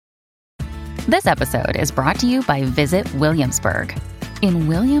This episode is brought to you by Visit Williamsburg. In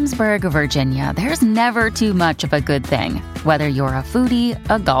Williamsburg, Virginia, there's never too much of a good thing. Whether you're a foodie,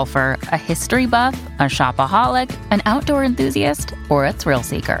 a golfer, a history buff, a shopaholic, an outdoor enthusiast, or a thrill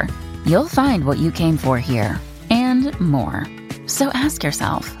seeker, you'll find what you came for here and more. So ask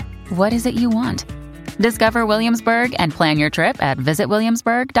yourself, what is it you want? Discover Williamsburg and plan your trip at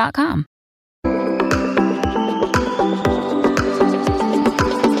visitwilliamsburg.com.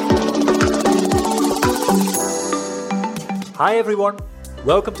 Hi everyone,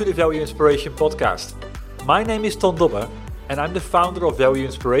 welcome to the Value Inspiration podcast. My name is Ton Dobbe and I'm the founder of Value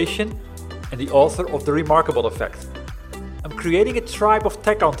Inspiration and the author of The Remarkable Effect. I'm creating a tribe of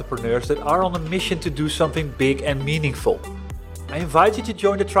tech entrepreneurs that are on a mission to do something big and meaningful. I invite you to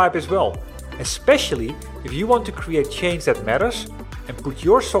join the tribe as well, especially if you want to create change that matters and put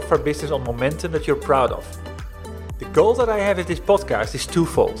your software business on momentum that you're proud of. The goal that I have with this podcast is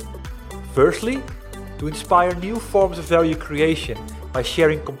twofold. Firstly, to inspire new forms of value creation by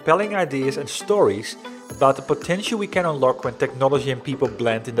sharing compelling ideas and stories about the potential we can unlock when technology and people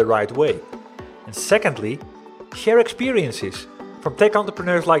blend in the right way. And secondly, share experiences from tech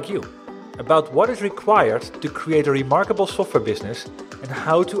entrepreneurs like you about what is required to create a remarkable software business and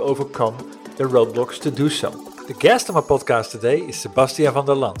how to overcome the roadblocks to do so. The guest on my podcast today is Sebastiaan van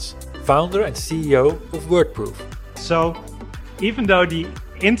der Lans, founder and CEO of Wordproof. So, even though the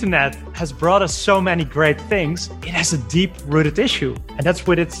internet has brought us so many great things, it has a deep-rooted issue, and that's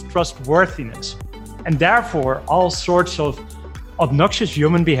with its trustworthiness. And therefore, all sorts of obnoxious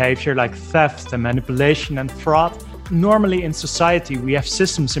human behavior like theft and manipulation and fraud, normally in society, we have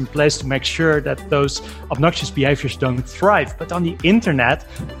systems in place to make sure that those obnoxious behaviors don't thrive. But on the internet,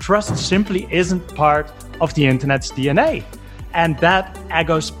 trust simply isn't part of the internet's DNA. And that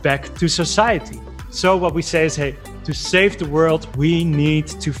goes back to society. So what we say is, hey, to save the world, we need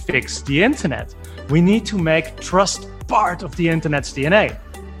to fix the internet. We need to make trust part of the internet's DNA.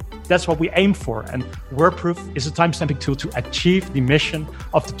 That's what we aim for. And Wordproof is a timestamping tool to achieve the mission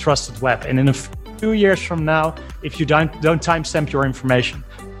of the trusted web. And in a few years from now, if you don't timestamp your information,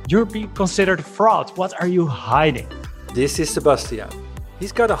 you'll be considered a fraud. What are you hiding? This is Sebastiaan.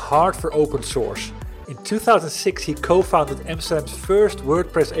 He's got a heart for open source. In 2006, he co-founded Amsterdam's first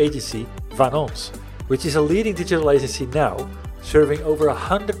WordPress agency, Van Ons, which is a leading digital agency now, serving over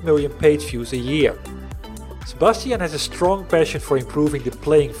 100 million page views a year. Sebastiaan has a strong passion for improving the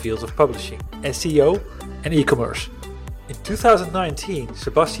playing fields of publishing, SEO and e-commerce. In 2019,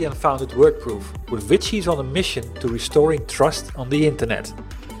 Sebastiaan founded Wordproof, with which he's on a mission to restoring trust on the internet.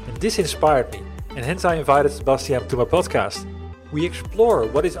 And this inspired me, and hence I invited Sebastiaan to my podcast. We explore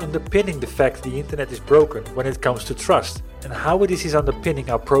what is underpinning the fact the internet is broken when it comes to trust, and how this is underpinning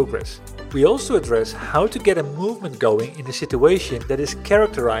our progress. We also address how to get a movement going in a situation that is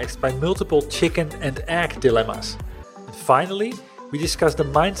characterized by multiple chicken and egg dilemmas. And finally, we discuss the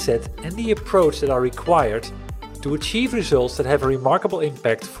mindset and the approach that are required to achieve results that have a remarkable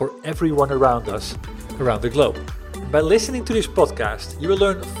impact for everyone around us, around the globe. By listening to this podcast, you will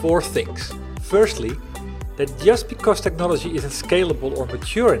learn 4 things. Firstly, that just because technology isn't scalable or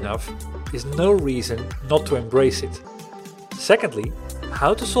mature enough is no reason not to embrace it. Secondly,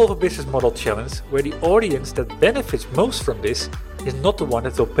 how to solve a business model challenge where the audience that benefits most from this is not the one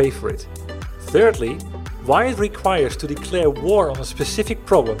that will pay for it. Thirdly, why it requires to declare war on a specific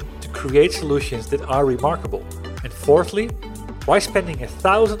problem to create solutions that are remarkable. And fourthly, why spending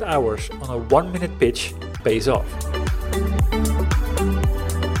 1,000 hours on a 1-minute pitch pays off.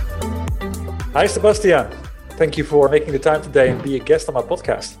 Hi Sebastiaan, thank you for making the time today and be a guest on my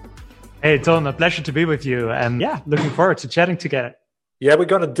podcast. Hey Ton, a pleasure to be with you, and looking forward to chatting together. Yeah, we're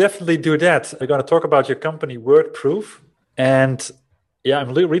going to definitely do that. We're going to talk about your company, Wordproof. And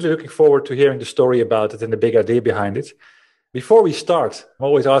I'm really looking forward to hearing the story about it and the big idea behind it. Before we start, I'm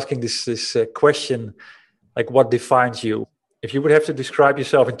always asking this question, like what defines you? If you would have to describe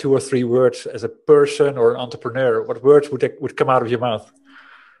yourself in 2 or 3 words as a person or an entrepreneur, what words would come out of your mouth?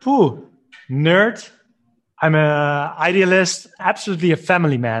 Nerd. I'm an idealist, absolutely a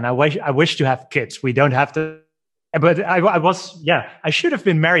family man. I wish to have kids. We don't have to. But I should have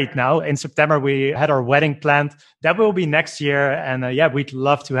been married now. In September, we had our wedding planned. That will be next year. And we'd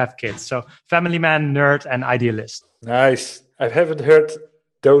love to have kids. So family man, nerd, and idealist. Nice. I haven't heard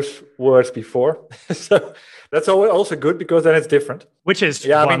those words before. So that's also good because then it's different. Which is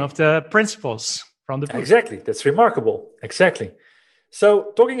one of the principles from the book. Exactly. That's remarkable. Exactly.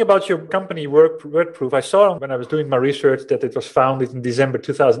 So talking about your company, Wordproof, I saw when I was doing my research that it was founded in December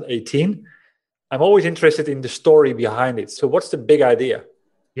 2018. I'm always interested in the story behind it. So what's the big idea?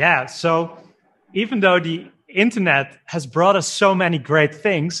 Yeah, so even though the internet has brought us so many great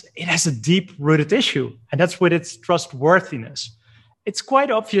things, it has a deep-rooted issue, and that's with its trustworthiness. It's quite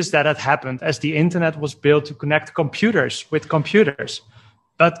obvious that it happened as the internet was built to connect computers with computers.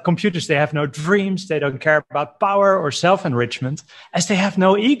 But computers, they have no dreams, they don't care about power or self-enrichment, as they have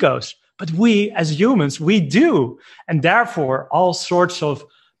no egos. But we, as humans, we do. And therefore, all sorts of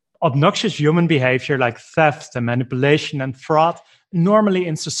obnoxious human behavior like theft and manipulation and fraud, normally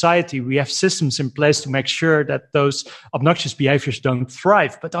in society, we have systems in place to make sure that those obnoxious behaviors don't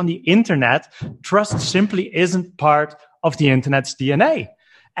thrive. But on the internet, trust simply isn't part of the internet's DNA.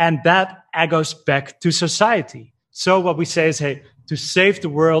 And that goes back to society. So what we say is, hey, to save the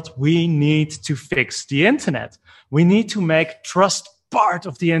world, we need to fix the internet. We need to make trust part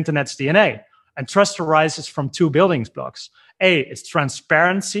of the internet's DNA. And trust arises from two building blocks. A is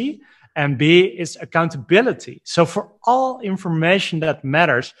transparency, and B is accountability. So for all information that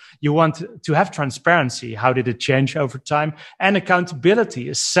matters, you want to have transparency. How did it change over time? And accountability,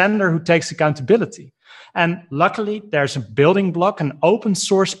 a sender who takes accountability. And luckily, there's a building block, an open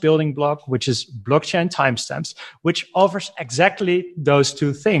source building block, which is blockchain timestamps, which offers exactly those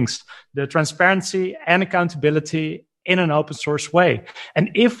two things, the transparency and accountability in an open source way. And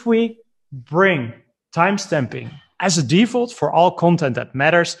if we bring timestamping as a default for all content that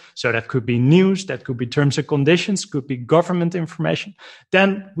matters, so that could be news, that could be terms and conditions, could be government information,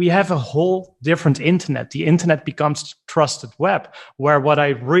 then we have a whole different internet. The internet becomes trusted web, where what I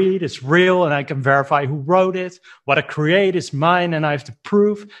read is real and I can verify who wrote it. What I create is mine and I have the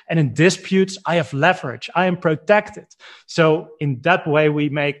proof. And in disputes, I have leverage. I am protected. So in that way, we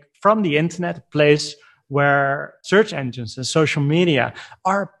make from the internet a place where search engines and social media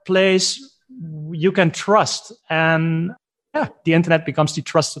are a place you can trust. And the internet becomes the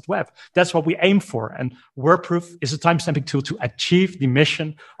trusted web. That's what we aim for. And WordProof is a timestamping tool to achieve the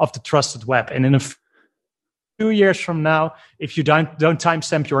mission of the trusted web. And in a few years from now, if you don't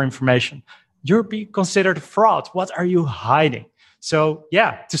timestamp your information, you'll be considered a fraud. What are you hiding? So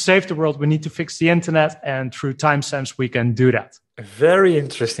to save the world, we need to fix the internet. And through timestamps, we can do that. Very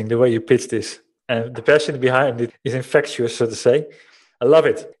interesting the way you pitch this. And the passion behind it is infectious, so to say. I love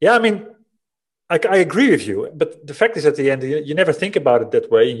it. Yeah, I mean, I agree with you, but the fact is at the end, you never think about it that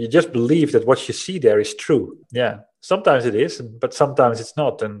way. You just believe that what you see there is true. Yeah, sometimes it is, but sometimes it's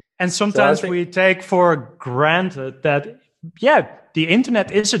not. And sometimes we take for granted that, the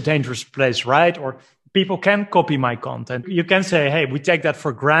internet is a dangerous place, right? Or people can copy my content. You can say, hey, we take that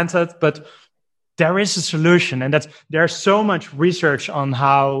for granted, but there is a solution. And there's so much research on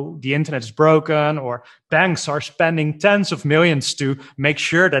how the internet is broken, or banks are spending tens of millions to make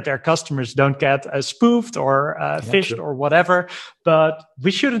sure that their customers don't get spoofed or phished or whatever. But we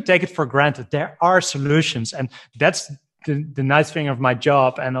shouldn't take it for granted. There are solutions. And that's the nice thing of my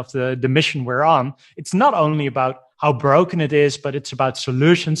job and of the mission we're on. It's not only about how broken it is, but it's about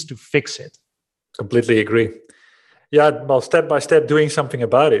solutions to fix it. Completely agree. Yeah, well, step by step doing something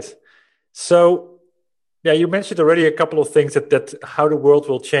about it. So, you mentioned already a couple of things that how the world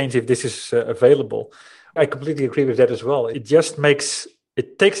will change if this is available. I completely agree with that as well. It just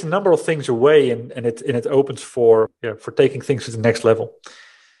takes a number of things away and it opens for taking things to the next level.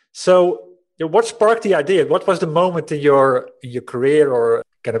 So, what sparked the idea? What was the moment in your career, or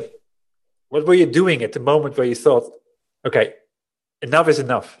kind of what were you doing at the moment where you thought, okay, enough is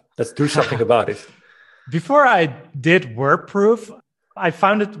enough. Let's do something about it. Before I did WordProof, I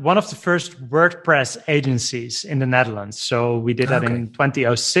founded one of the first WordPress agencies in the Netherlands. So we did that in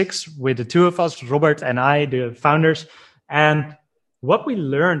 2006 with the two of us, Robert and I, the founders. And what we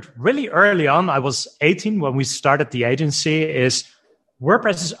learned really early on, I was 18 when we started the agency, is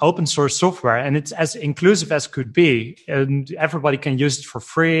WordPress is open source software and it's as inclusive as could be. And everybody can use it for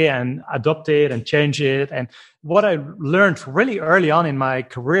free and adopt it and change it. And what I learned really early on in my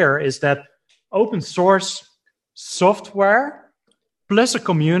career is that open source software plus a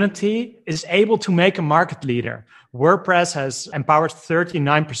community is able to make a market leader. WordPress has empowered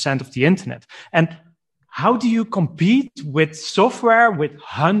 39% of the internet. And how do you compete with software with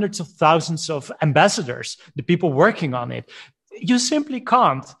hundreds of thousands of ambassadors, the people working on it? You simply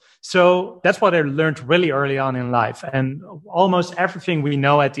can't. So that's what I learned really early on in life. And almost everything we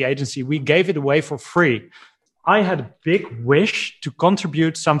know at the agency, we gave it away for free. I had a big wish to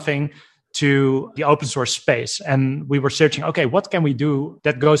contribute something to the open source space. And we were searching, okay, what can we do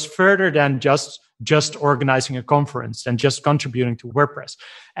that goes further than just organizing a conference and just contributing to WordPress?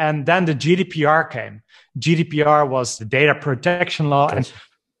 And then the GDPR came. GDPR was the data protection law. And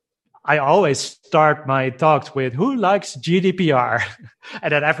I always start my talks with, who likes GDPR?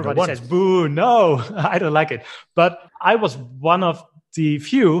 And then everybody says, boo, no, I don't like it. But I was one of the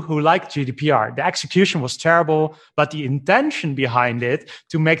few who liked GDPR. The execution was terrible, but the intention behind it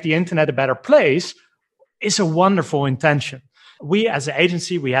to make the internet a better place is a wonderful intention. We as an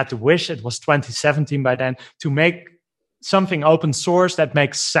agency, we had to wish it was 2017 by then to make something open source that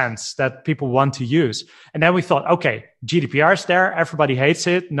makes sense, that people want to use. And then we thought, okay, GDPR is there. Everybody hates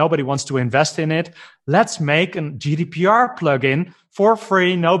it. Nobody wants to invest in it. Let's make a GDPR plugin for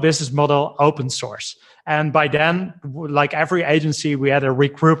free, no business model, open source. And by then, like every agency, we had a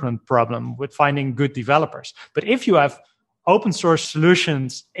recruitment problem with finding good developers. But if you have open source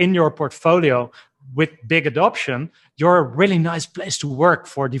solutions in your portfolio with big adoption, you're a really nice place to work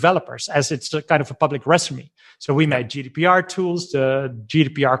for developers, as it's a kind of a public resume. So we made GDPR tools, the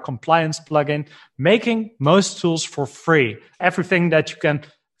GDPR compliance plugin, making most tools for free. Everything that you can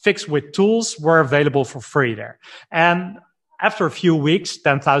fix with tools were available for free there. And after a few weeks,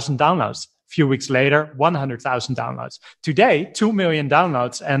 10,000 downloads. A few weeks later, 100,000 downloads. Today, 2 million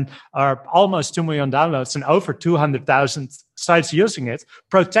downloads and almost 2 million downloads and over 200,000 sites using it,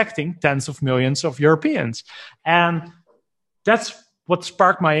 protecting tens of millions of Europeans. And that's what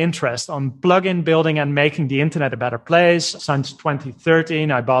sparked my interest on plugin building and making the internet a better place. Since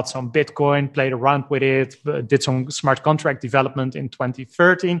 2013, I bought some Bitcoin, played around with it, did some smart contract development in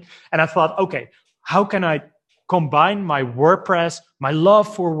 2013. And I thought, okay, how can I combine my WordPress, my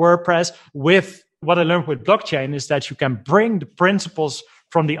love for WordPress with what I learned with blockchain is that you can bring the principles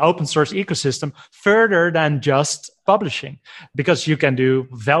from the open source ecosystem further than just publishing, because you can do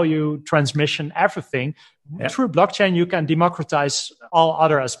value transmission, everything. Yeah. Through blockchain, you can democratize all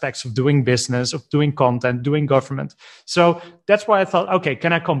other aspects of doing business, of doing content, doing government. So that's why I thought, okay,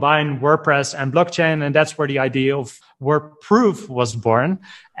 can I combine WordPress and blockchain? And that's where the idea of WordProof was born.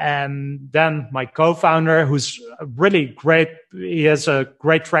 And then my co-founder, who's really great, he has a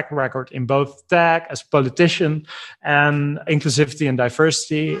great track record in both tech, as politician, and inclusivity and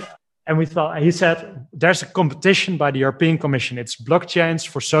diversity. And we thought, he said, there's a competition by the European Commission. It's blockchains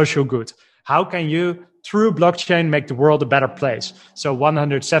for social good. How can you, through blockchain, make the world a better place? So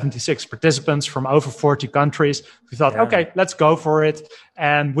 176 participants from over 40 countries. We thought, okay, let's go for it.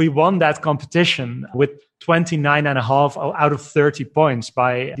 And we won that competition with 29.5 out of 30 points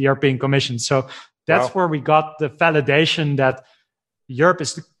by the European Commission. So that's where we got the validation that Europe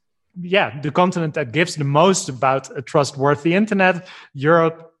is the continent that gives the most about a trustworthy internet.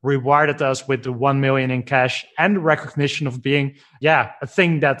 Europe rewarded us with the 1 million in cash and the recognition of being, a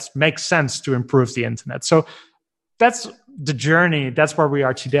thing that makes sense to improve the internet. So that's the journey. That's where we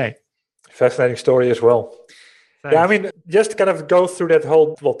are today. Fascinating story as well. Thanks. Yeah, I mean, just to kind of go through that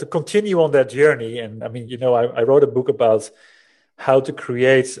whole, to continue on that journey. And I mean, I wrote a book about how to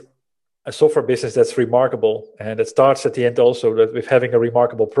create a software business that's remarkable. And it starts at the end also with having a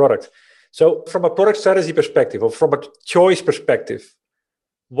remarkable product. So from a product strategy perspective, or from a choice perspective,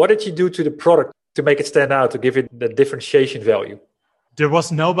 what did you do to the product to make it stand out, to give it the differentiation value? There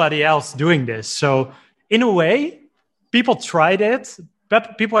was nobody else doing this. So in a way, people tried it.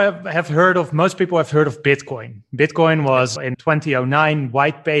 But most people have heard of Bitcoin. Bitcoin was in 2009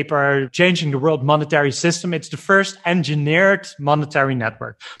 white paper, changing the world monetary system. It's the first engineered monetary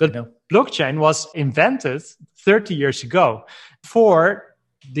network. But blockchain was invented 30 years ago for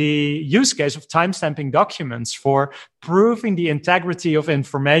the use case of timestamping documents, for proving the integrity of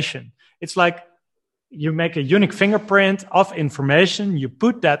information. It's like you make a unique fingerprint of information, you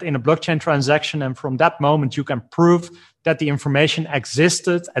put that in a blockchain transaction, and from that moment, you can prove that the information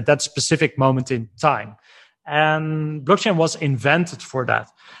existed at that specific moment in time. And blockchain was invented for that.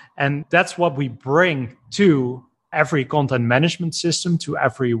 And that's what we bring to every content management system, to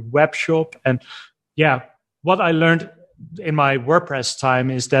every web shop. And what I learned in my WordPress time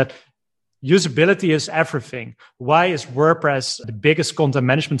is that usability is everything. Why is WordPress the biggest content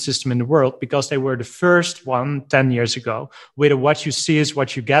management system in the world? Because they were the first one 10 years ago with a what you see is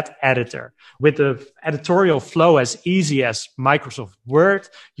what you get editor. With the editorial flow as easy as Microsoft Word,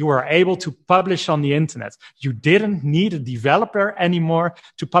 you were able to publish on the internet. You didn't need a developer anymore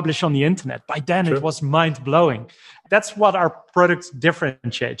to publish on the internet. By then, It was mind-blowing. That's what our product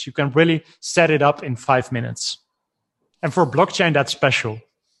differentiates. You can really set it up in 5 minutes. And for blockchain, that's special.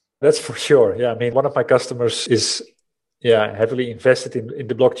 That's for sure. Yeah, I mean, one of my customers is heavily invested in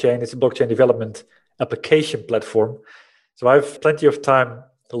the blockchain. It's a blockchain development application platform. So I have plenty of time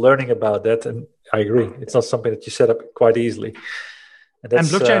learning about that. And I agree. It's not something that you set up quite easily. And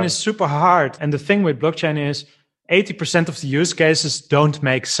blockchain is super hard. And the thing with blockchain is 80% of the use cases don't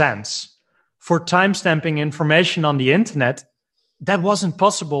make sense. For timestamping information on the internet, that wasn't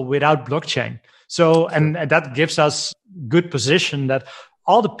possible without blockchain. So, and that gives us good position that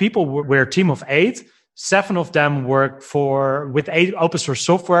all the people, we're a team of 8. 7 of them work with open source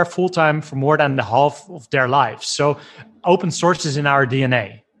software full-time for more than the half of their lives. So open source is in our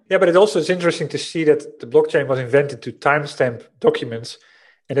DNA. Yeah, but it also is interesting to see that the blockchain was invented to timestamp documents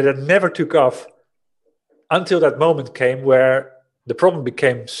and that it never took off until that moment came where the problem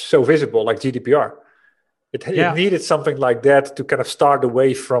became so visible, like GDPR. It needed something like that to kind of start the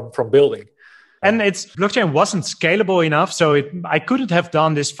way from building. And blockchain wasn't scalable enough, so I couldn't have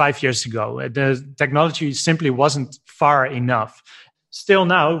done this 5 years ago. The technology simply wasn't far enough. Still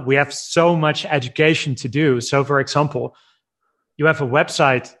now, we have so much education to do. So for example, you have a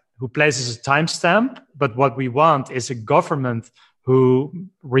website who places a timestamp, but what we want is a government who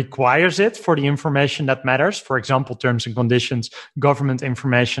requires it for the information that matters. For example, terms and conditions, government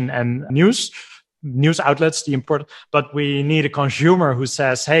information, and news outlets, the important. But we need a consumer who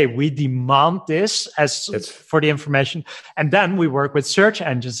says, hey, we demand this for the information. And then we work with search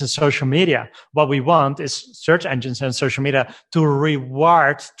engines and social media. What we want is search engines and social media to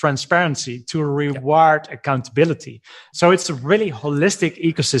reward transparency, to reward accountability. So it's a really holistic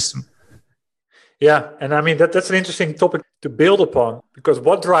ecosystem. Yeah, and I mean, that's an interesting topic to build upon, because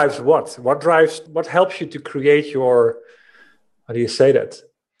what drives what? What helps you to create your, how do you say that?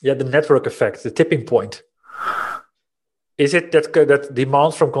 Yeah, the network effect, the tipping point. Is it that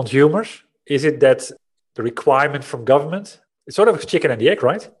demand from consumers? Is it that the requirement from government? It's sort of a chicken and the egg,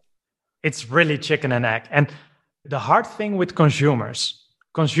 right? It's really chicken and egg. And the hard thing with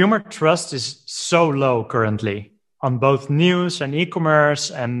consumer trust is so low currently on both news and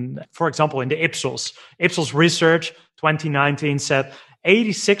e-commerce. And for example, in the Ipsos research 2019 said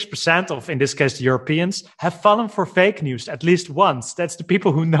 86% of, in this case, the Europeans have fallen for fake news at least once. That's the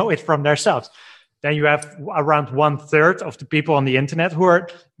people who know it from themselves. Then you have around 1/3 of the people on the internet who are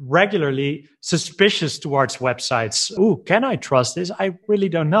regularly suspicious towards websites. Ooh, can I trust this? I really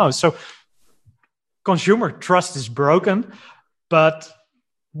don't know. So consumer trust is broken, but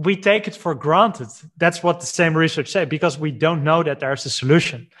we take it for granted. That's what the same research said, because we don't know that there's a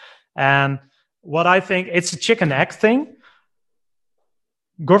solution. And what I think, it's a chicken egg thing.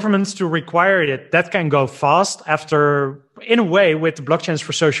 Governments to require it, that can go fast. After, in a way, with the blockchains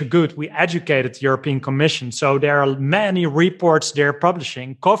for social good, we educated the European Commission. So there are many reports they're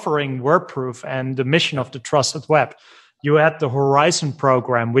publishing covering WordProof and the mission of the trusted web. You had the Horizon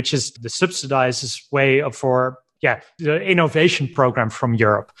program, which is the subsidized way the innovation program from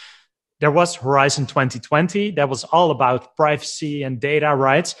Europe. There was Horizon 2020. That was all about privacy and data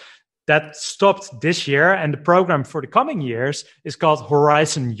rights. That stopped this year, and the program for the coming years is called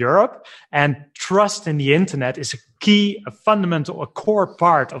Horizon Europe. And trust in the internet is a core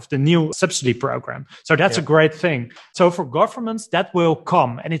part of the new subsidy program. So that's a great thing. So for governments, that will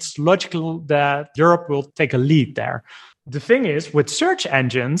come, and it's logical that Europe will take a lead there. The thing is, with search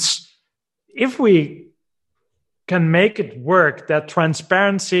engines, if we can make it work, that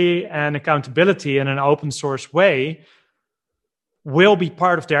transparency and accountability in an open source way will be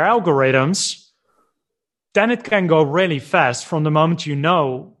part of their algorithms, then it can go really fast. From the moment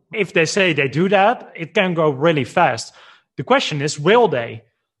if they say they do that, it can go really fast. The question is, will they?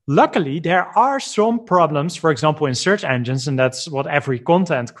 Luckily, there are some problems, for example, in search engines, and that's what every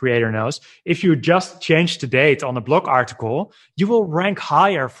content creator knows. If you just change the date on a blog article, you will rank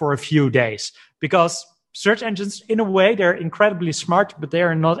higher for a few days, because search engines, in a way, they're incredibly smart, but they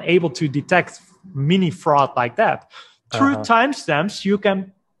are not able to detect mini fraud like that. Through timestamps, you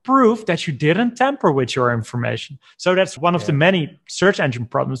can prove that you didn't tamper with your information. So that's one of the many search engine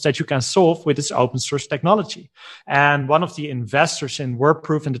problems that you can solve with this open source technology. And one of the investors in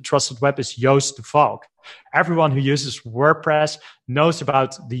WordProof and the Trusted Web is Joost de Valk. Everyone who uses WordPress knows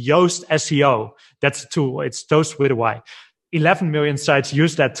about the Yoast SEO. That's a tool. It's Toast with a Y. 11 million sites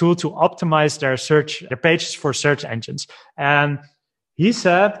use that tool to optimize their pages for search engines. And he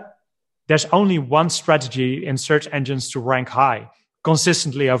said, there's only one strategy in search engines to rank high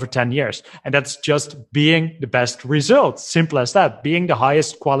consistently over 10 years. And that's just being the best result. Simple as that. Being the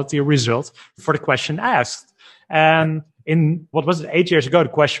highest quality result for the question asked. And in, 8 years ago, the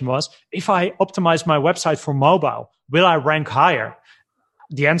question was, if I optimize my website for mobile, will I rank higher?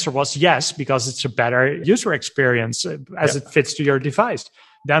 The answer was yes, because it's a better user experience as it fits to your device.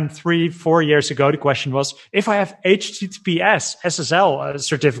 Then 3-4 years ago, the question was, if I have HTTPS SSL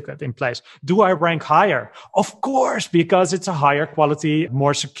certificate in place, do I rank higher? Of course, because it's a higher quality,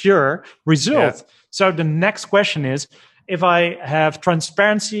 more secure result. Yeah. So the next question is, if I have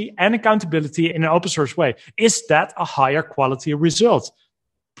transparency and accountability in an open source way, is that a higher quality result?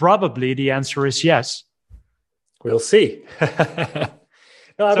 Probably the answer is yes. We'll see.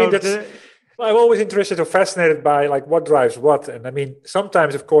 No, I mean, I'm always interested or fascinated by like what drives what. And I mean,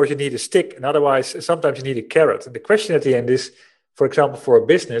 sometimes, of course, you need a stick, and otherwise, sometimes you need a carrot. And the question at the end is, for example, for a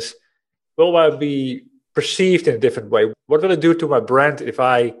business, will I be perceived in a different way? What will it do to my brand if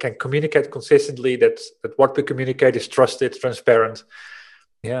I can communicate consistently that what we communicate is trusted, transparent?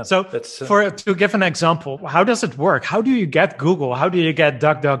 Yeah. So to give an example, how does it work? How do you get Google? How do you get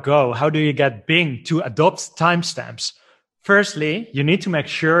DuckDuckGo? How do you get Bing to adopt timestamps? Firstly, you need to make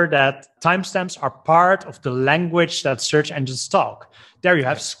sure that timestamps are part of the language that search engines talk. There you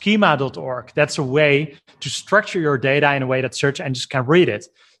have schema.org. That's a way to structure your data in a way that search engines can read it.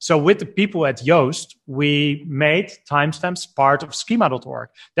 So with the people at Yoast, we made timestamps part of schema.org.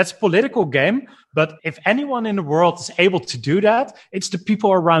 That's a political game, but if anyone in the world is able to do that, it's the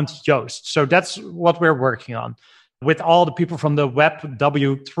people around Yoast. So that's what we're working on with all the people from the Web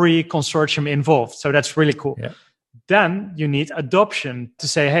W3 consortium involved. So that's really cool. Yeah. Then you need adoption to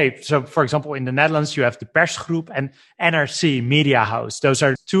say, hey, so for example, in the Netherlands, you have the Persgroep and NRC Media House. Those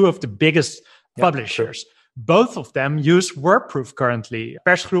are two of the biggest publishers. Sure. Both of them use WordProof currently.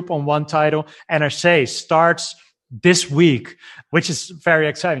 Persgroep on one title, NRC starts this week, which is very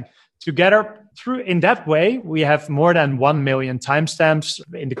exciting. Together, in that way, we have more than 1 million timestamps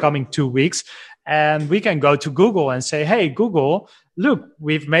in the coming 2 weeks. And we can go to Google and say, hey, Google, look,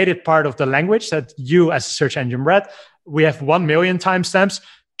 we've made it part of the language that you as a search engine read. We have 1 million timestamps.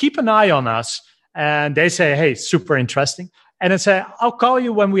 Keep an eye on us. And they say, hey, super interesting. And I say, I'll call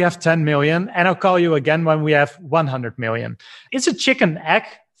you when we have 10 million, and I'll call you again when we have 100 million. It's a chicken egg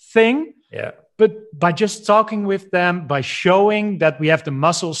thing. Yeah. But by just talking with them, by showing that we have the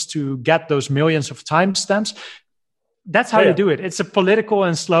muscles to get those millions of timestamps, that's how you do it. It's a political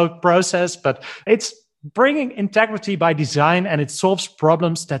and slow process, but it's bringing integrity by design, and it solves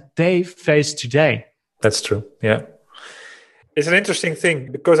problems that they face today. That's true. Yeah. It's an interesting thing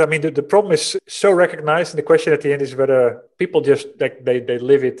because, I mean, the problem is so recognized. And the question at the end is whether people just, like, they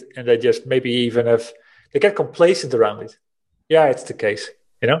live it and they just maybe even they get complacent around it. Yeah, it's the case,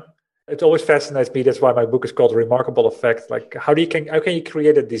 you know? It always fascinates me. That's why my book is called Remarkable Effect. Like, how can you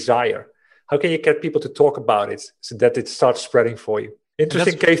create a desire? How can you get people to talk about it so that it starts spreading for you?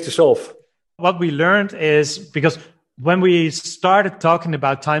 Interesting case to solve. What we learned is, because when we started talking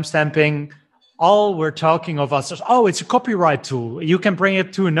about timestamping, all we're talking of us is, oh, it's a copyright tool. You can bring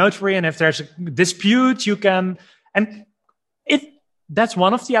it to a notary, and if there's a dispute, you can. And that's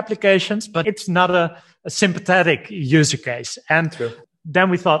one of the applications, but it's not a sympathetic user case. And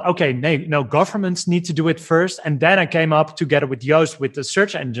then we thought, okay, no, governments need to do it first. And then I came up together with Yoast with the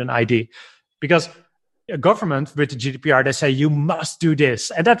search engine ID, because a government with the GDPR, they say you must do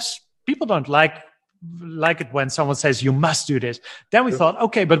this, and that's people don't like it when someone says you must do this. Then we thought,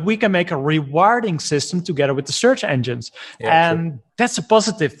 okay, but we can make a rewarding system together with the search engines. And that's a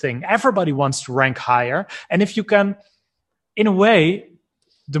positive thing. Everybody wants to rank higher. And if you can, in a way,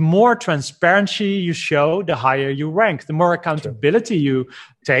 the more transparency you show, the higher you rank. The more accountability you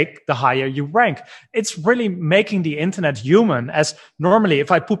take, the higher you rank. It's really making the internet human. As normally,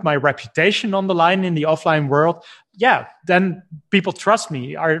 if I put my reputation on the line in the offline world, then people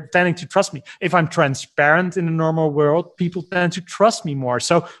are tending to trust me. If I'm transparent in the normal world, people tend to trust me more.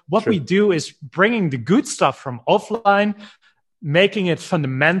 So what we do is bringing the good stuff from offline, making it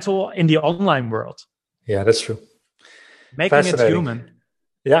fundamental in the online world. Yeah, that's true. Making it human.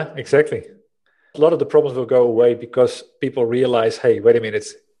 Yeah, exactly. A lot of the problems will go away because people realize, hey, wait a minute,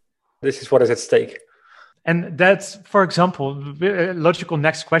 this is what is at stake. And that's, for example, a logical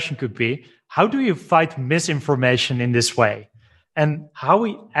next question could be, how do you fight misinformation in this way? And how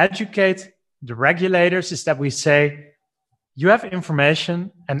we educate the regulators is that we say, you have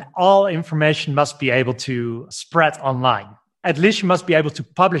information and all information must be able to spread online. At least you must be able to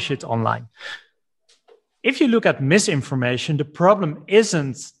publish it online. If you look at misinformation, the problem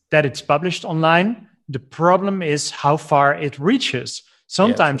isn't that it's published online. The problem is how far it reaches.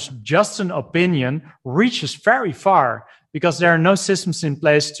 Sometimes just an opinion reaches very far because there are no systems in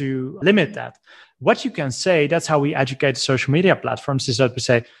place to limit that. What you can say, that's how we educate social media platforms, is that we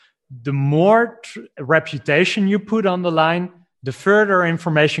say, the more reputation you put on the line, the further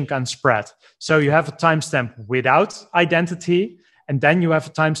information can spread. So you have a timestamp without identity, and then you have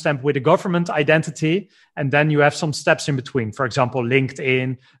a timestamp with a government identity, and then you have some steps in between. For example,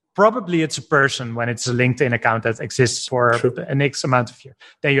 LinkedIn. Probably it's a person when it's a LinkedIn account that exists for an X amount of years.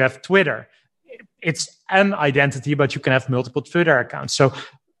 Then you have Twitter. It's an identity, but you can have multiple Twitter accounts. So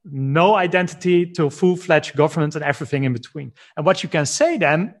no identity to full-fledged government and everything in between. And what you can say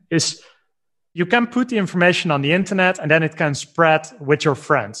then is, You can put the information on the internet and then it can spread with your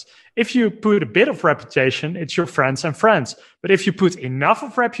friends. If you put a bit of reputation, it's your friends and friends. But if you put enough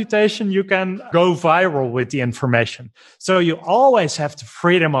of reputation, you can go viral with the information. So you always have the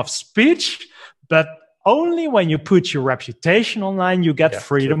freedom of speech, but only when you put your reputation online, you get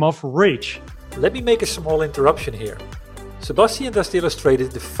freedom of reach. Let me make a small interruption here. Sebastian just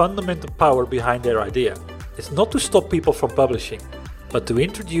illustrated the fundamental power behind their idea. It's not to stop people from publishing, but to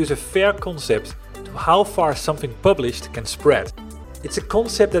introduce a fair concept to how far something published can spread. It's a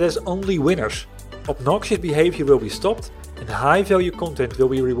concept that has only winners. Obnoxious behavior will be stopped and high-value content will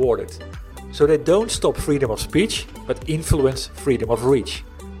be rewarded. So they don't stop freedom of speech, but influence freedom of reach.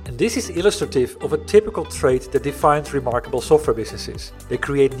 And this is illustrative of a typical trait that defines remarkable software businesses. They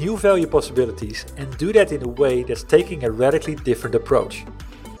create new value possibilities and do that in a way that's taking a radically different approach.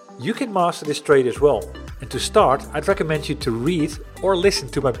 You can master this trait as well. And to start, I'd recommend you to read or listen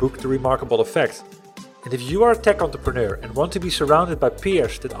to my book, The Remarkable Effect. And if you are a tech entrepreneur and want to be surrounded by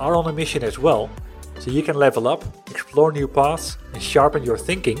peers that are on a mission as well, so you can level up, explore new paths, and sharpen your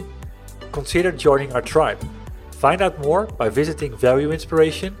thinking, consider joining our tribe. Find out more by visiting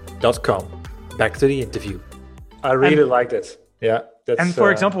valueinspiration.com. Back to the interview. I really liked it. Yeah. And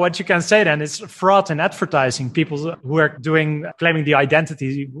for example, what you can say then is fraud in advertising. People who are claiming the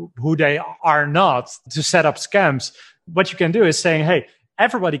identity who they are not to set up scams. What you can do is saying, hey,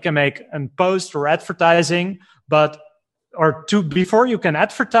 everybody can make a post or advertising, before you can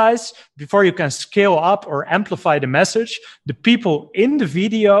advertise, before you can scale up or amplify the message, the people in the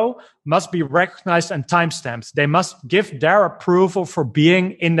video must be recognized and timestamped. They must give their approval for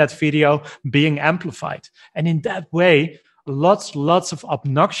being in that video, being amplified. And in that way, lots of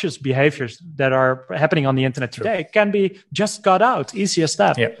obnoxious behaviors that are happening on the internet today can be just got out. Easy as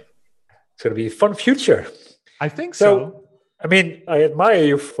that. Yeah. It's going to be a fun future. I think so. I mean, I admire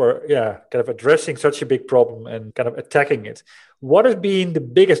you for kind of addressing such a big problem and kind of attacking it. What has been the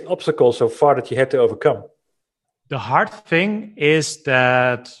biggest obstacle so far that you had to overcome? The hard thing is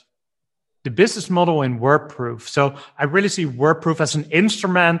that the business model in WordProof. So I really see WordProof as an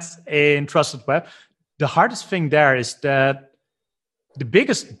instrument in Trusted Web. The hardest thing there is that the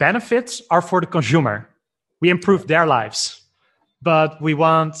biggest benefits are for the consumer. We improve their lives, but we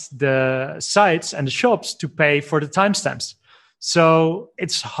want the sites and the shops to pay for the timestamps. So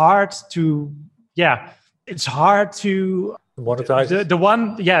it's hard to monetize.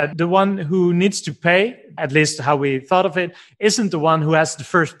 The one who needs to pay, at least how we thought of it, isn't the one who has the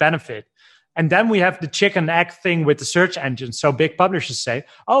first benefit. And then we have the chicken egg thing with the search engines. So big publishers say,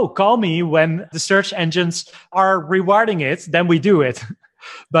 oh, call me when the search engines are rewarding it, then we do it.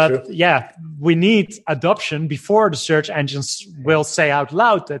 But we need adoption before the search engines will say out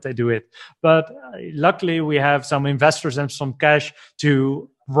loud that they do it. But luckily, we have some investors and some cash to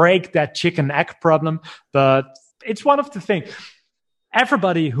break that chicken egg problem. But it's one of the things.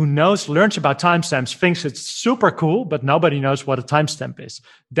 Everybody who learns about timestamps thinks it's super cool, but nobody knows what a timestamp is.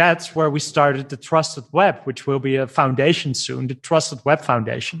 That's where we started the Trusted Web, which will be a foundation soon, the Trusted Web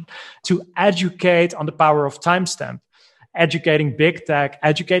Foundation, to educate on the power of timestamp. Educating big tech,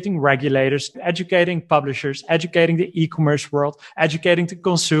 educating regulators, educating publishers, educating the e-commerce world, educating the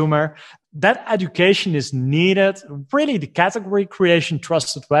consumer. That education is needed. Really, the category creation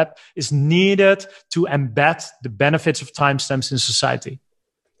Trusted Web is needed to embed the benefits of timestamps in society.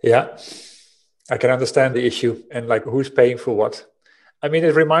 Yeah, I can understand the issue and like who's paying for what. I mean,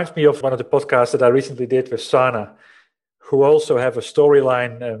 it reminds me of one of the podcasts that I recently did with Sana, who also have a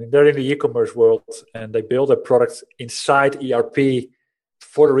storyline. I mean, they're in the e-commerce world and they build a product inside ERP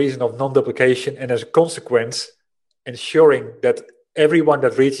for the reason of non-duplication and as a consequence, ensuring that everyone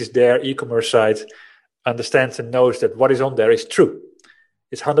that reaches their e-commerce site understands and knows that what is on there is true.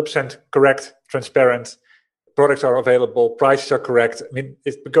 It's 100% correct, transparent, products are available, prices are correct. I mean,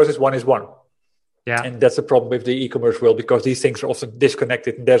 it's because it's one is one. Yeah. And that's the problem with the e-commerce world because these things are often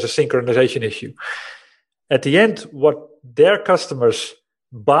disconnected and there's a synchronization issue. At the end, what their customers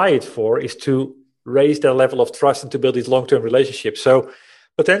buy it for is to raise their level of trust and to build these long-term relationships. So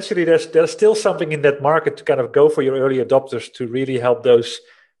potentially there's still something in that market to kind of go for your early adopters to really help those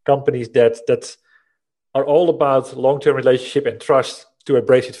companies that are all about long-term relationship and trust to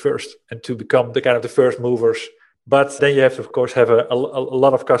embrace it first and to become the kind of the first movers. But then you have to, of course, have a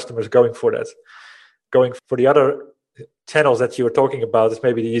lot of customers going for that. Going for the other channels that you were talking about is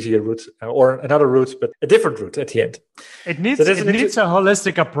maybe the easier route or another route, but a different route at the end. It needs a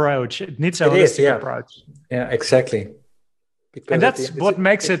holistic approach. Approach. Yeah, exactly. Because and that's what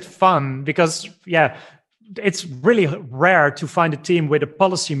makes it fun because, it's really rare to find a team with a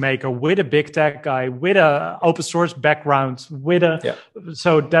policymaker, with a big tech guy, with a open source background,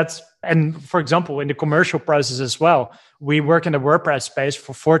 so that's, and for example, in the commercial process as well, we work in the WordPress space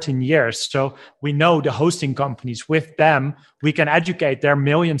for 14 years. So we know the hosting companies. With them, we can educate their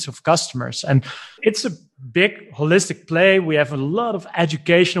millions of customers. And it's a big holistic play. We have a lot of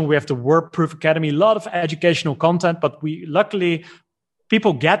educational, we have the WordProof Academy, a lot of educational content, but luckily,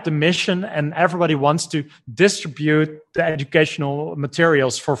 people get the mission and everybody wants to distribute the educational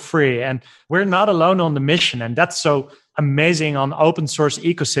materials for free. And we're not alone on the mission. And that's so amazing on open source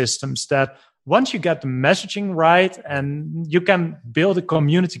ecosystems, that once you get the messaging right, and you can build a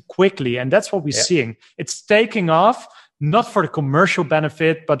community quickly. And that's what we're seeing. It's taking off, not for the commercial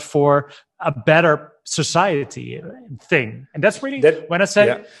benefit, but for a better society thing. And that's really, when I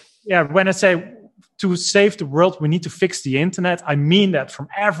say, to save the world, we need to fix the internet, I mean that from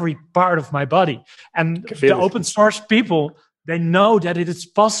every part of my body. And the open source people, they know that it is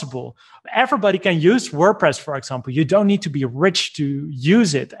possible. Everybody can use WordPress, for example. You don't need to be rich to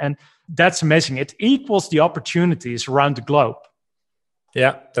use it. And that's amazing. It equals the opportunities around the globe.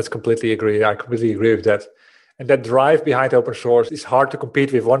 Yeah, that's completely agree. I completely agree with that. And that drive behind open source is hard to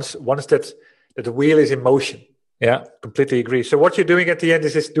compete with once that the wheel is in motion. Yeah, completely agree. So what you're doing at the end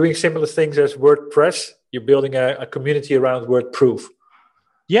is doing similar things as WordPress. You're building a community around WordProof.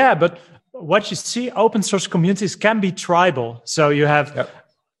 Yeah, but what you see, open source communities can be tribal. So you have,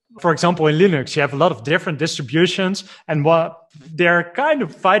 for example, in Linux, you have a lot of different distributions, and they're kind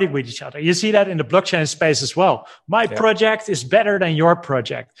of fighting with each other. You see that in the blockchain space as well. My project is better than your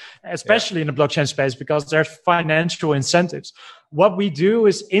project, especially in the blockchain space, because there's financial incentives. What we do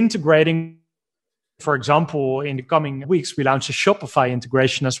is integrating. For example, in the coming weeks, we launch a Shopify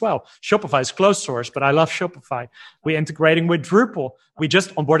integration as well. Shopify is closed source, but I love Shopify. We're integrating with Drupal. We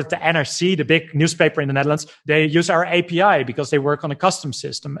just onboarded the NRC, the big newspaper in the Netherlands. They use our API because they work on a custom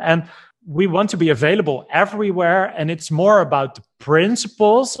system. And we want to be available everywhere. And it's more about the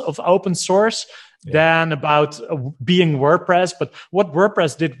principles of open source than about being WordPress. But what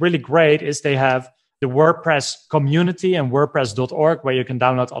WordPress did really great is they have the WordPress community and WordPress.org, where you can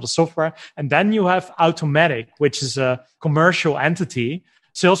download all the software. And then you have Automatic, which is a commercial entity.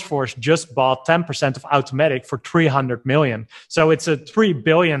 Salesforce just bought 10% of Automatic for $300 million. So it's a $3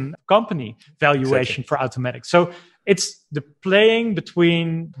 billion company valuation for Automatic. So it's the playing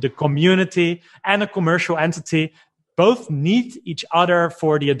between the community and a commercial entity. Both need each other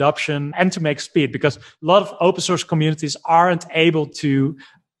for the adoption and to make speed, because a lot of open source communities aren't able to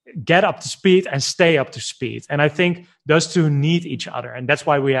get up to speed and stay up to speed. And I think those two need each other. And that's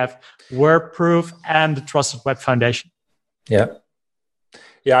why we have WordProof and the Trusted Web Foundation. Yeah,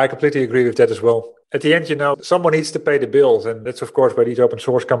 I completely agree with that as well. At the end, someone needs to pay the bills. And that's, of course, why these open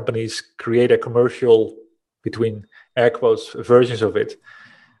source companies create a commercial, between air quotes, versions of it.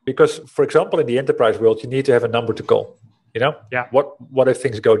 Because, for example, in the enterprise world, you need to have a number to call. What if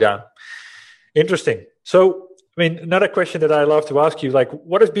things go down? Interesting. So, another question that I love to ask you,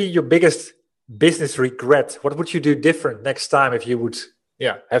 what has been your biggest business regret? What would you do different next time if you would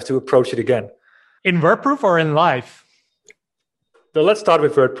have to approach it again? In WordProof or in life? So let's start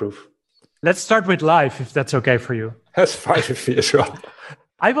with WordProof. Let's start with life, if that's okay for you. That's fine with me as well.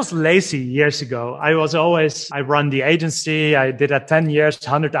 I was lazy years ago. I run the agency. I did that 10 years,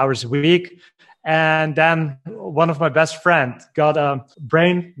 100 hours a week. And then one of my best friends got a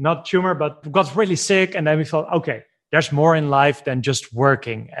brain, not tumor, but got really sick. And then we thought, okay, there's more in life than just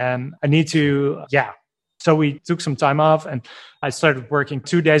working. And I need to, So we took some time off and I started working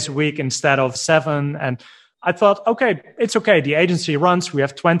 2 days a week instead of 7. And I thought, okay, it's okay. The agency runs. We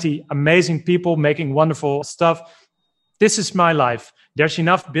have 20 amazing people making wonderful stuff. This is my life. There's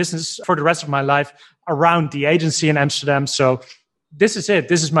enough business for the rest of my life around the agency in Amsterdam. So this is it.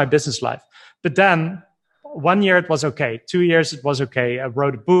 This is my business life. But then 1 year it was okay. 2 years it was okay. I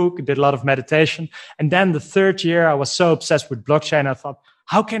wrote a book, did a lot of meditation. And then the 3rd year I was so obsessed with blockchain. I thought,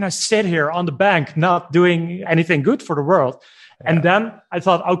 how can I sit here on the bank not doing anything good for the world? And then I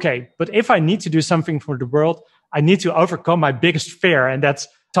thought, okay, but if I need to do something for the world, I need to overcome my biggest fear. And that's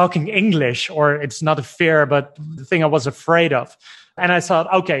talking English, or it's not a fear, but the thing I was afraid of. And I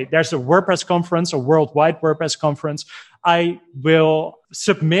thought, okay, there's a WordPress conference, a worldwide WordPress conference. I will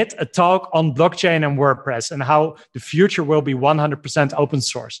submit a talk on blockchain and WordPress and how the future will be 100% open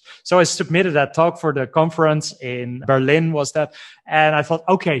source. So I submitted that talk for the conference in Berlin, was that. And I thought,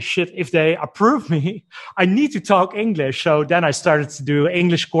 okay, shit, if they approve me, I need to talk English. So then I started to do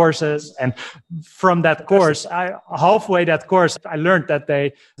English courses. And from that course, halfway that course, I learned that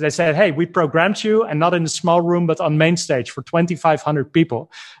they said, hey, we programmed you, and not in a small room, but on main stage for 2,500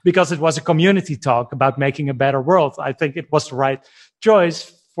 people, because it was a community talk about making a better world. I think it was the right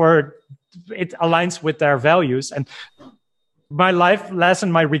choice, for it aligns with their values. And my life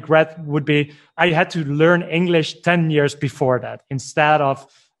lesson, my regret would be I had to learn English 10 years before that instead of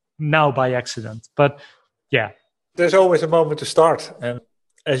now by accident. But yeah. There's always a moment to start. And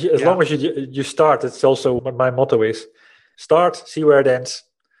as long as you start, it's also what my motto is. Start, see where it ends.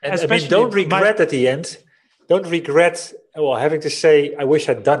 And I mean, don't regret at the end. Don't regret having to say, I wish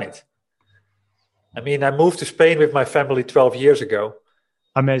I'd done it. I mean, I moved to Spain with my family 12 years ago.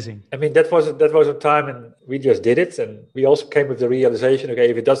 Amazing. I mean, that was a time, and we just did it. And we also came with the realization, okay,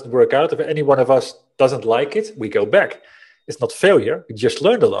 if it doesn't work out, if any one of us doesn't like it, we go back. It's not failure. We just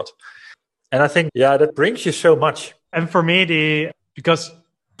learned a lot. And I think, that brings you so much. And for me, the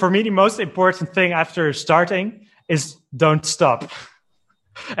most important thing after starting is don't stop.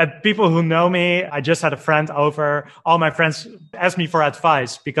 And people who know me, I just had a friend over. All my friends ask me for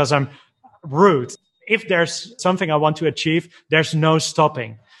advice because I'm rude. If there's something I want to achieve, there's no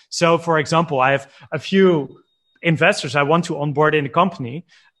stopping. So, for example, I have a few investors I want to onboard in the company.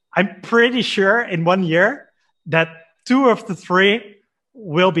 I'm pretty sure in 1 year that 2 of the 3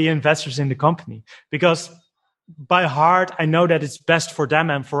 will be investors in the company, because by heart, I know that it's best for them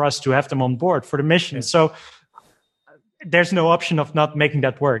and for us to have them on board for the mission. Yeah. So there's no option of not making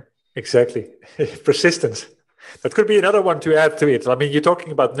that work. Exactly. Persistence. That could be another one to add to it. I mean, you're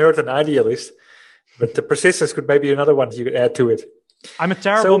talking about nerd and idealist, but the persistence could maybe another one you could add to it. I'm a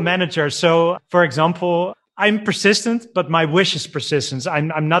terrible manager. So, for example, I'm persistent, but my wish is persistence.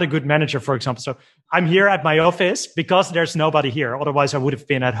 I'm not a good manager, for example. So I'm here at my office because there's nobody here. Otherwise, I would have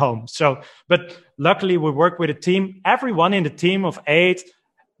been at home. So, but luckily we work with a team. Everyone in the team of 8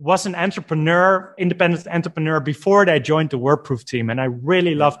 was an entrepreneur, independent entrepreneur before they joined the WordProof team. And I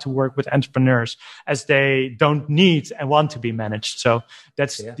really love to work with entrepreneurs, as they don't need and want to be managed. So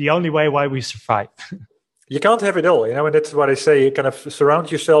that's the only way why we survive. You can't have it all, and that's what I say. You kind of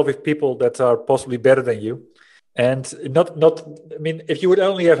surround yourself with people that are possibly better than you. And I mean, if you would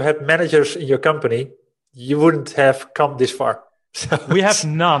only have had managers in your company, you wouldn't have come this far. So we have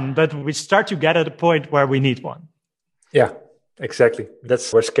none, but we start to get at a point where we need one. Yeah. Exactly.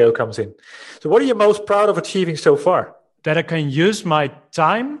 That's where scale comes in. So what are you most proud of achieving so far? That I can use my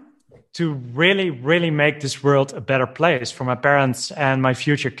time to really, really make this world a better place for my parents and my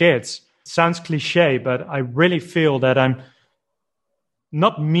future kids. Sounds cliche, but I really feel that I'm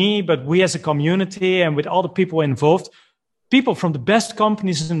not me, but we as a community and with all the people involved, people from the best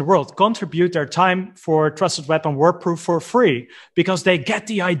companies in the world contribute their time for Trusted Web and WordProof for free because they get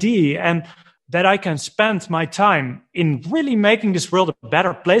the idea, and that I can spend my time in really making this world a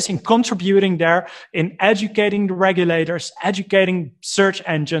better place, in contributing there, in educating the regulators, educating search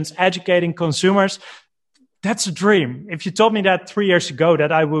engines, educating consumers. That's a dream. If you told me that 3 years ago,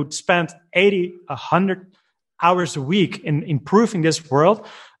 that I would spend 80, 100 hours a week in improving this world,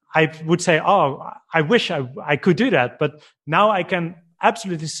 I would say, I wish I could do that. But now I can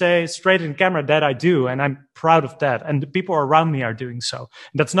absolutely say straight in camera that I do, and I'm proud of that. And the people around me are doing so.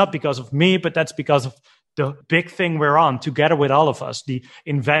 And that's not because of me, but that's because of the big thing we're on together with all of us, the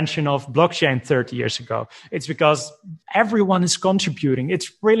invention of blockchain 30 years ago. It's because everyone is contributing.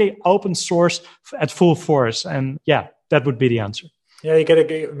 It's really open source at full force. And that would be the answer. Yeah,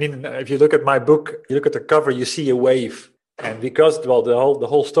 if you look at my book, you look at the cover, you see a wave. And because, the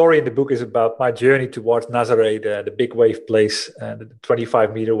whole story in the book is about my journey towards Nazaré, the big wave place, the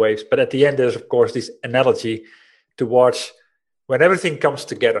 25-meter waves. But at the end, there's, of course, this analogy towards when everything comes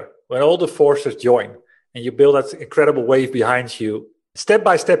together, when all the forces join, and you build that incredible wave behind you. Step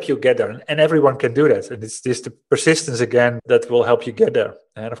by step, you get there, and everyone can do that. And it's just the persistence, again, that will help you get there.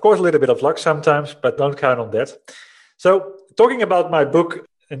 And, of course, a little bit of luck sometimes, but don't count on that. So, talking about my book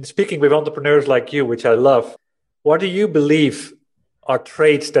and speaking with entrepreneurs like you, which I love, what do you believe are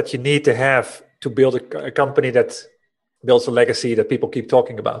traits that you need to have to build a company that builds a legacy that people keep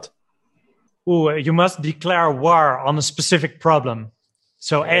talking about? You must declare war on a specific problem.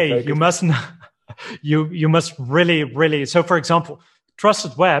 So, you must you must really, really. So, for example,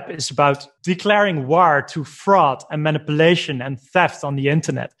 Trusted Web is about declaring war to fraud and manipulation and theft on the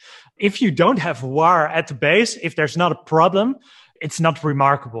internet. If you don't have war at the base, if there's not a problem, it's not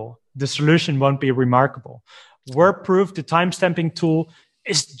remarkable. The solution won't be remarkable. WordProof, the timestamping tool,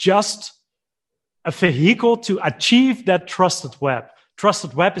 is just a vehicle to achieve that trusted web.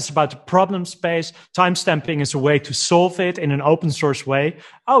 Trusted web is about the problem space. Timestamping is a way to solve it in an open source way.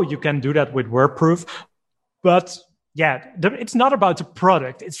 Oh, you can do that with WordProof. But yeah, it's not about the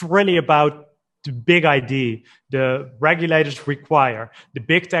product. It's really about the big idea. The regulators require, the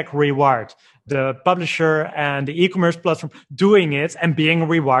big tech reward, the publisher and the e-commerce platform doing it and being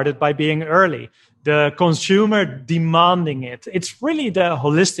rewarded by being early. The consumer demanding it. It's really the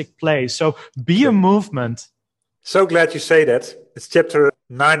holistic play. So be a movement. So glad you say that. It's chapter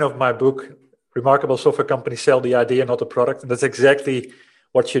 9 of my book, Remarkable Software Companies Sell the Idea, Not the Product. And that's exactly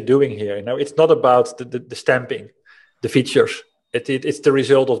what you're doing here. You know, it's not about the stamping, the features. It's the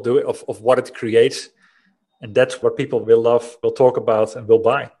result of what it creates. And that's what people will love, will talk about, and will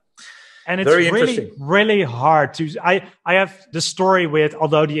buy. And it's really hard to... I have the story with,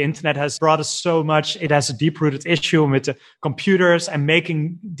 although the internet has brought us so much, it has a deep-rooted issue with the computers and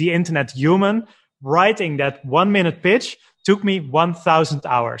making the internet human. Writing that 1 minute pitch took me 1,000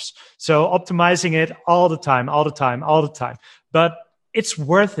 hours. So optimizing it all the time. But it's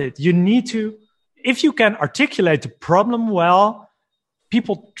worth it. You need to, if you can articulate the problem well,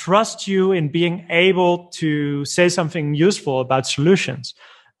 people trust you in being able to say something useful about solutions.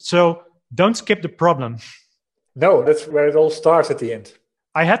 So don't skip the problem. No, that's where it all starts at the end.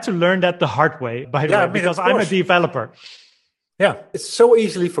 I had to learn that the hard way, by the way, because I'm a developer. Yeah, it's so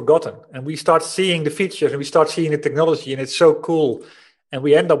easily forgotten. And we start seeing the features and we start seeing the technology and it's so cool. And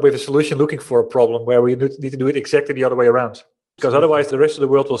we end up with a solution looking for a problem where we need to do it exactly the other way around. Because otherwise the rest of the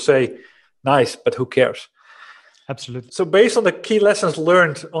world will say, nice, but who cares? Absolutely. So based on the key lessons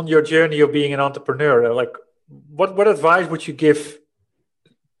learned on your journey of being an entrepreneur, like what advice would you give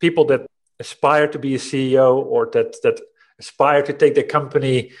people that aspire to be a CEO or that aspire to take their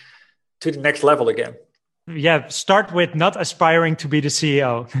company to the next level again? Yeah, start with not aspiring to be the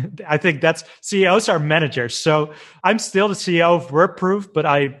CEO. I think CEOs are managers. So I'm still the CEO of WordProof, but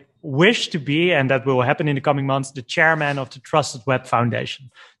I wish to be, and that will happen in the coming months, the chairman of the Trusted Web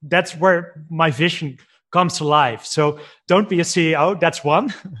Foundation. That's where my vision comes to life. So don't be a CEO. That's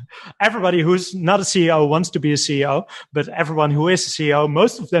one. Everybody who's not a CEO wants to be a CEO, but everyone who is a CEO,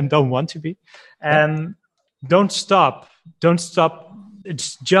 most of them don't want to be. And don't stop.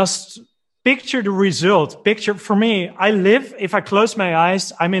 It's just... picture the result. For me, if I close my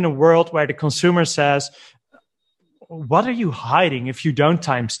eyes, I'm in a world where the consumer says, what are you hiding if you don't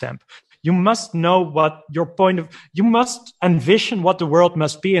timestamp? You must know what your you must envision what the world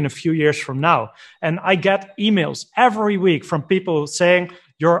must be in a few years from now. And I get emails every week from people saying,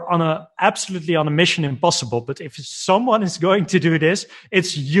 you're absolutely on a mission impossible. But if someone is going to do this,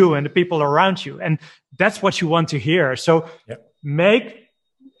 it's you and the people around you. And that's what you want to hear. So make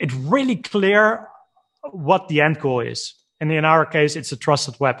it's really clear what the end goal is. And in our case, it's a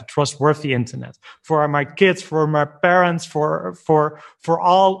trusted web, a trustworthy internet. For my kids, for my parents, for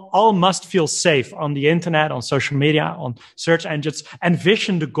all must feel safe on the internet, on social media, on search engines.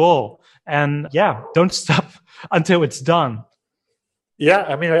 Envision the goal. And don't stop until it's done. Yeah,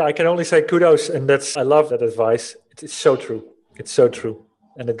 I mean, I can only say kudos. And I love that advice. It's so true. It's so true.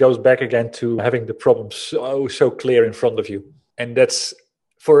 And it goes back again to having the problem so clear in front of you. And that's...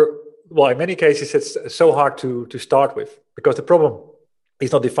 in many cases, it's so hard to start with because the problem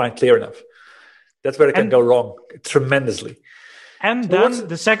is not defined clear enough. That's where it can go wrong tremendously. And then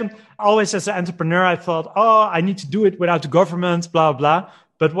the second, always as an entrepreneur, I thought, I need to do it without the government, blah, blah.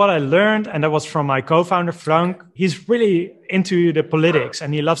 But what I learned, and that was from my co-founder, Frank, he's really into the politics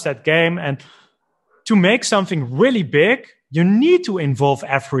and he loves that game. And to make something really big, you need to involve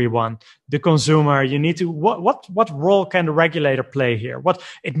everyone, the consumer. You need to, what role can the regulator play here?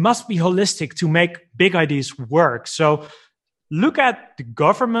 It must be holistic to make big ideas work. So look at the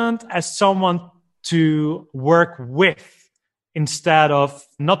government as someone to work with instead of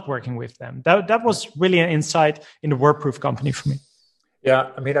not working with them. That was really an insight in the WordProof company for me.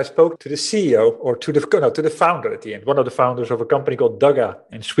 Yeah, I mean, I spoke to the CEO or to the founder at the end, one of the founders of a company called Dagga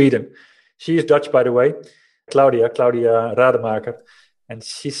in Sweden. She is Dutch, by the way. Claudia Rademacher, and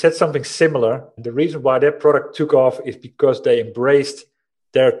she said something similar. The reason why their product took off is because they embraced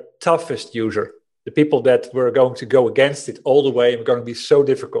their toughest user, the people that were going to go against it all the way and were going to be so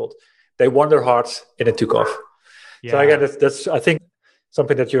difficult. They won their hearts and it took off. Yeah. So again, that's I think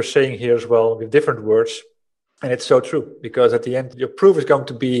something that you're saying here as well with different words, and it's so true because at the end, your proof is going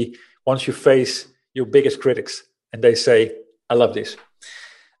to be once you face your biggest critics and they say, "I love this."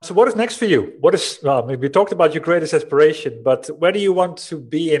 So what is next for you? We talked about your greatest aspiration, but where do you want to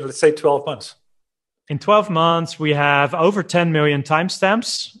be in, let's say, 12 months? In 12 months, we have over 10 million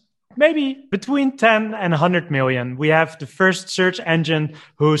timestamps. Maybe between 10 and 100 million. We have the first search engine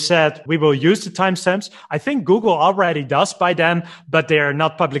who said we will use the timestamps. I think Google already does by then, but they are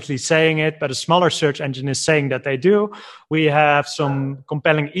not publicly saying it. But a smaller search engine is saying that they do. We have some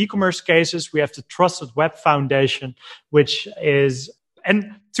compelling e-commerce cases. We have the Trusted Web Foundation,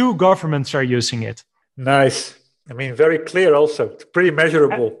 and 2 governments are using it. Nice. I mean, very clear also. It's pretty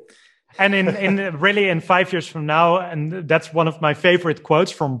measurable. And in 5 years from now, and that's one of my favorite quotes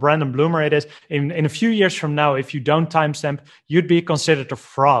from Brandon Bloomer, it is, in a few years from now, if you don't timestamp, you'd be considered a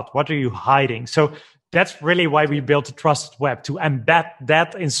fraud. What are you hiding? So that's really why we built the Trusted Web, to embed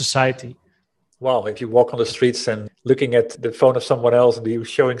that in society. Wow, if you walk on the streets and looking at the phone of someone else and you're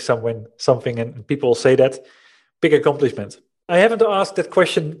showing someone something and people say that, big accomplishment. I haven't asked that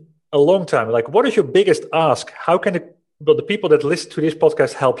question a long time. Like, what is your biggest ask? How can the people that listen to this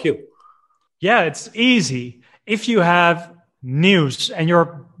podcast help you? Yeah, it's easy. If you have news and you're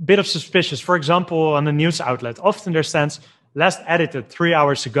a bit of suspicious, for example, on a news outlet, often there stands last edited 3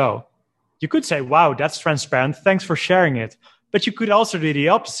 hours ago. You could say, wow, that's transparent. Thanks for sharing it. But you could also do the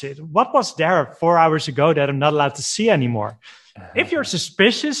opposite. What was there 4 hours ago that I'm not allowed to see anymore? If you're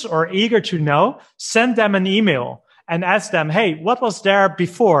suspicious or eager to know, send them an email and ask them, hey, what was there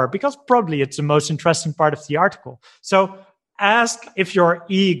before? Because probably it's the most interesting part of the article. So ask if you're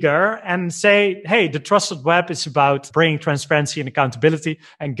eager and say, hey, the Trusted Web is about bringing transparency and accountability.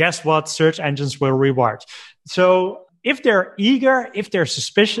 And guess what? Search engines will reward. So if they're eager, if they're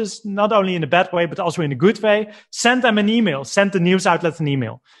suspicious, not only in a bad way, but also in a good way, send them an email, send the news outlet an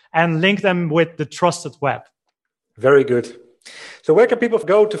email and link them with the Trusted Web. Very good. So where can people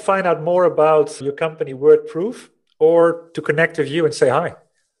go to find out more about your company, WordProof, or to connect with you and say hi?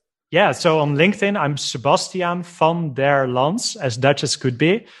 Yeah, so on LinkedIn, I'm Sebastiaan van der Lans, as Dutch as could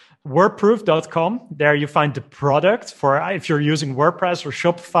be. Wordproof.com. There you find the product for if you're using WordPress or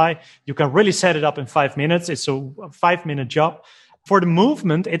Shopify, you can really set it up in 5 minutes. It's a 5-minute job. For the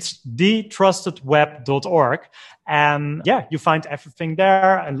movement, it's thetrustedweb.org. And yeah, you find everything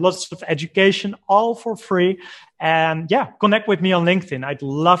there and lots of education, all for free. And yeah, connect with me on LinkedIn. I'd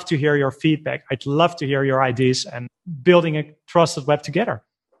love to hear your feedback. I'd love to hear your ideas and building a trusted web together.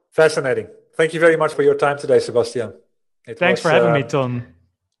 Fascinating. Thank you very much for your time today, Sebastiaan. Thanks for having me, Ton.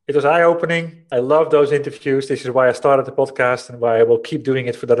 It was eye-opening. I love those interviews. This is why I started the podcast and why I will keep doing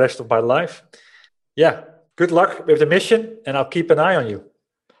it for the rest of my life. Yeah, good luck with the mission, and I'll keep an eye on you.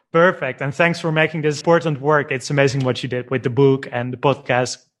 Perfect. And thanks for making this important work. It's amazing what you did with the book and the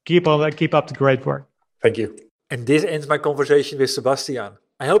podcast. Keep up the great work. Thank you. And this ends my conversation with Sebastiaan.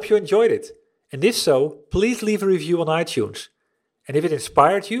 I hope you enjoyed it. And if so, please leave a review on iTunes. And if it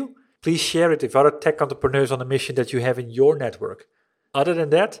inspired you, please share it with other tech entrepreneurs on a mission that you have in your network. Other than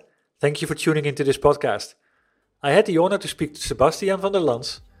that, thank you for tuning into this podcast. I had the honor to speak to Sebastiaan van der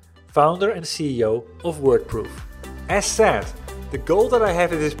Lans, founder and CEO of WordProof. As said, the goal that I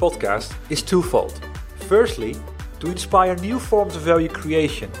have with this podcast is twofold. Firstly, to inspire new forms of value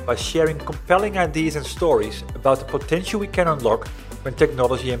creation by sharing compelling ideas and stories about the potential we can unlock when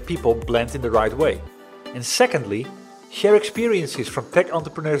technology and people blend in the right way. And secondly, share experiences from tech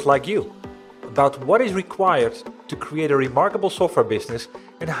entrepreneurs like you about what is required to create a remarkable software business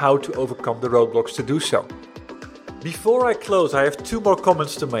and how to overcome the roadblocks to do so. Before I close, I have 2 more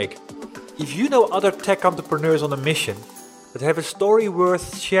comments to make. If you know other tech entrepreneurs on a mission that have a story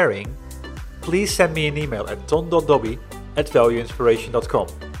worth sharing, please send me an email at ton.dobbe@valueinspiration.com.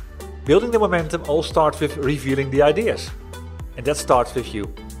 Building the momentum all starts with revealing the ideas. And that starts with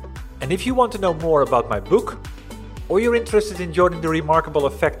you. And if you want to know more about my book, or you're interested in joining the Remarkable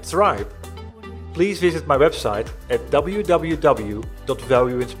Effect tribe, please visit my website at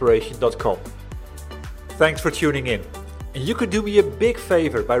www.valueinspiration.com. Thanks for tuning in. And you could do me a big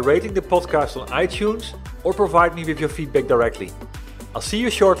favor by rating the podcast on iTunes or provide me with your feedback directly. I'll see you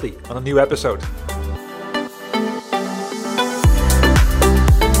shortly on a new episode.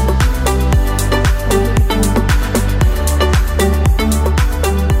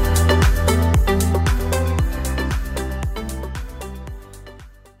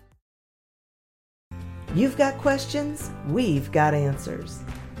 You've got questions, we've got answers.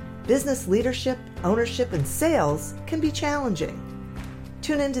 Business leadership, ownership, and sales can be challenging.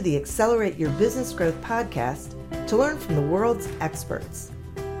 Tune into the Accelerate Your Business Growth podcast to learn from the world's experts.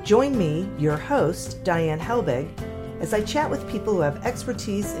 Join me, your host, Diane Helbig, as I chat with people who have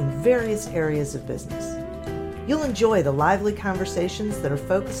expertise in various areas of business. You'll enjoy the lively conversations that are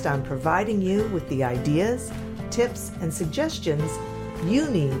focused on providing you with the ideas, tips, and suggestions you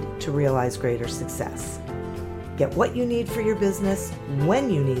need to realize greater success. Get what you need for your business when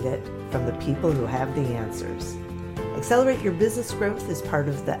you need it from the people who have the answers. Accelerate Your Business Growth is part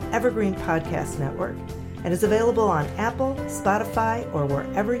of the Evergreen Podcast Network and is available on Apple, Spotify, or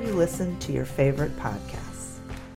wherever you listen to your favorite podcasts.